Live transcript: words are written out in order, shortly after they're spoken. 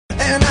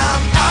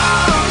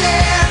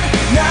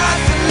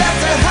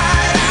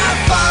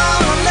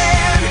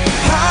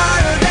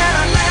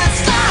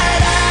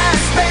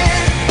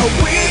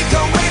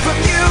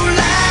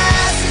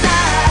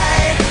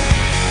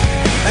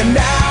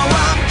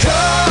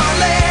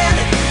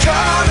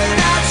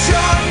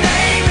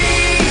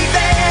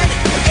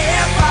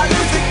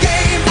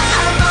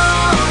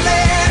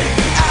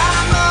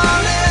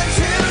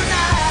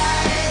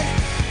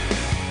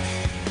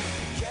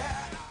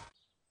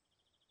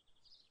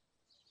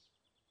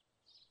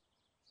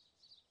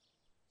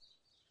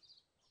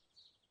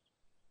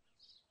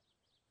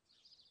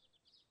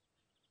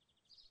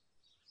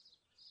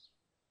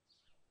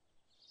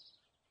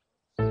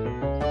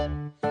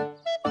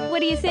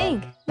do you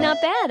think? Not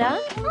bad,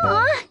 huh?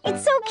 Aw,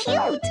 it's so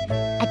cute!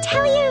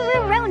 Atelier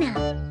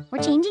Rorona.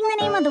 We're changing the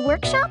name of the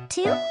workshop,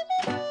 too?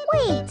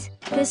 Wait.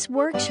 This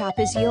workshop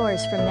is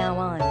yours from now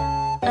on.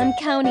 I'm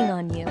counting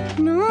on you.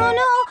 No,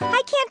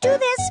 I can't do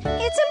this.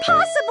 It's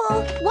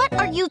impossible. What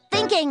are you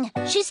thinking?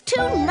 She's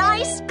too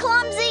nice,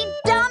 clumsy,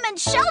 dumb, and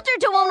sheltered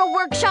to own a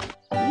workshop.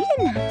 You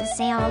didn't have to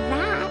say all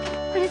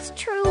that, but it's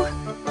true.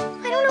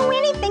 I don't know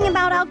anything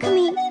about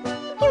alchemy.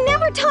 You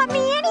never taught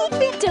me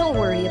anything. Don't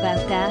worry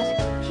about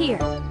that. Here,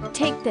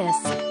 take this.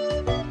 A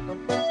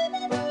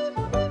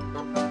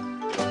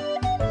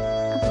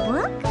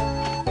book?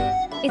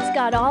 It's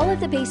got all of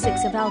the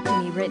basics of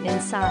alchemy written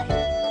inside.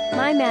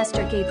 My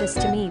master gave this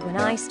to me when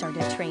I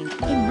started training.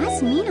 It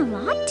must mean a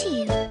lot to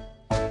you.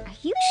 Are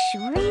you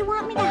sure you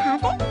want me to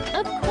have it?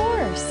 Of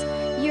course.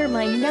 You're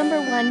my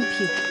 #1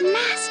 pupil.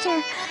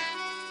 Master,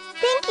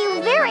 thank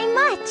you very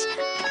much.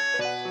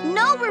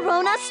 No,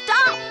 Rorona,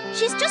 stop!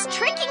 She's just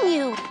tricking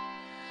you.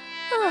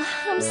 Oh,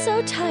 I'm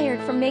so tired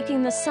from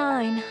making the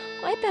sign.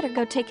 I better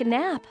go take a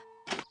nap.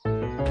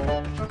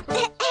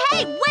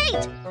 Hey,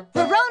 wait!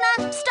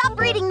 Rorona, stop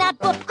reading that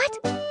book. What?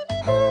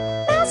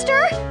 Oh,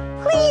 Master,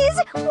 please,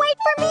 wait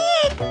for me!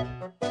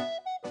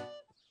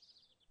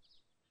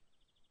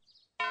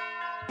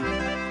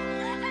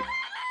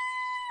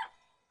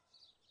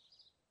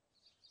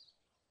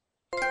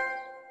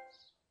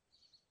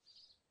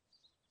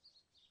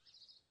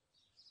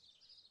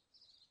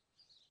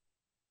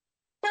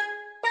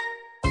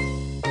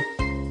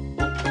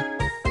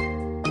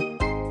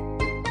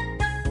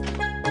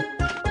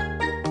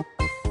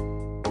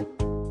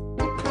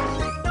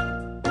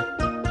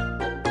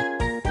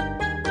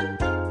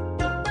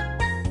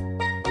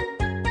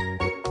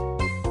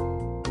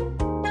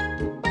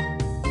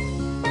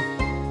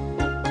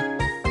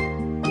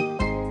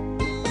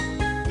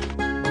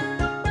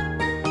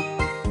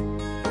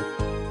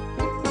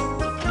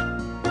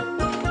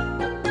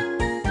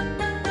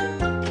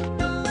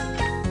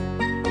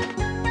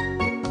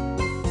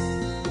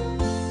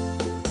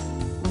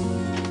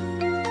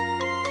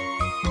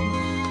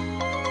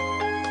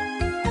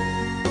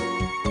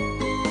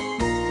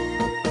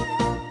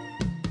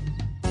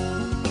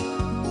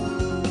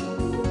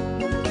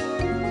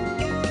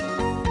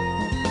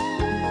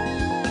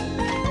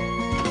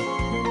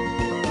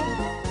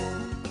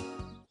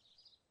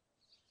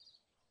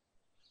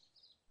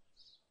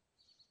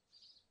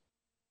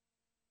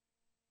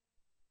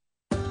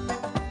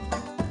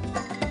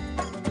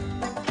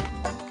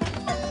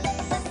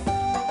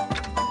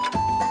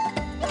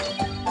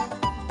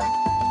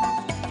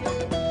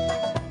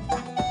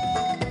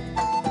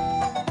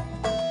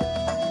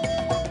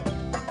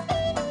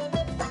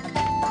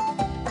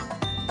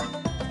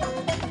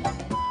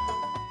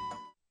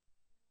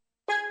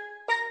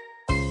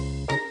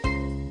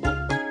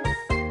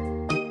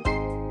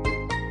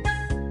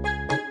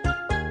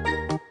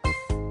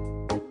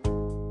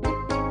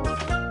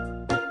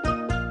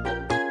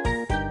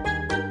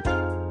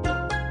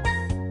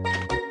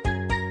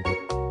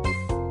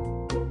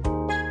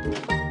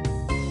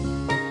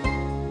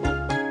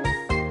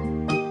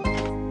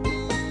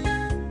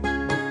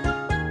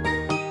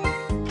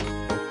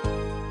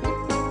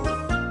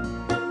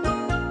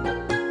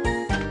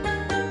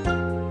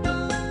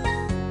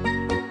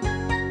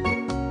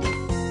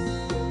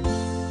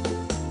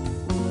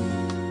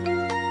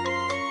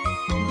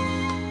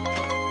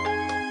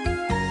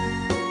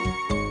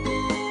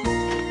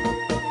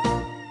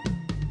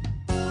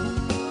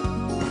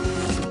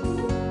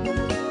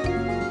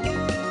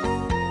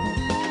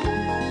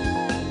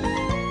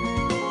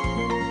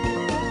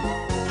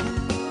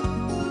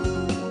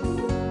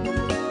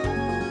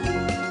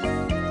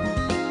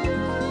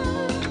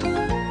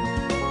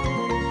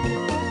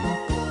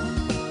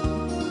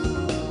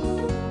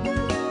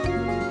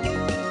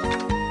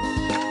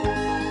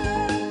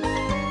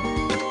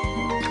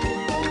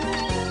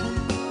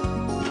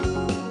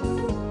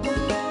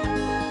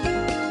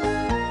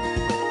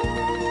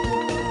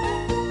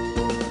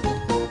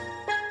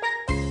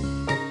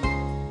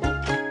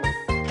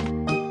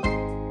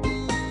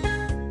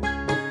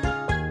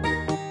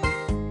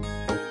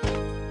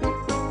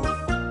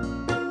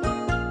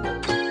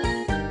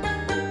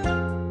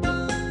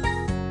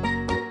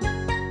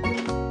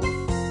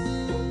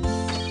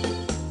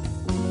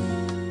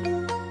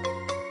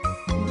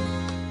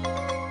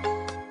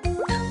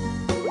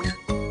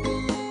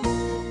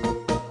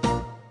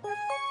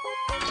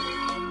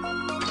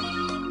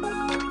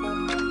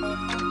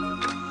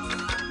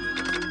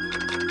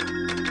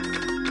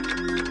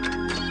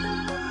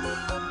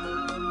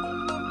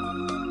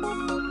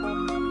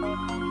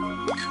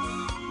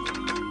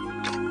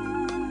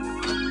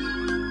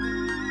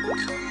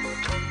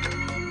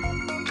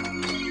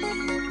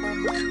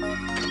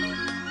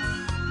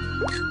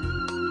 What?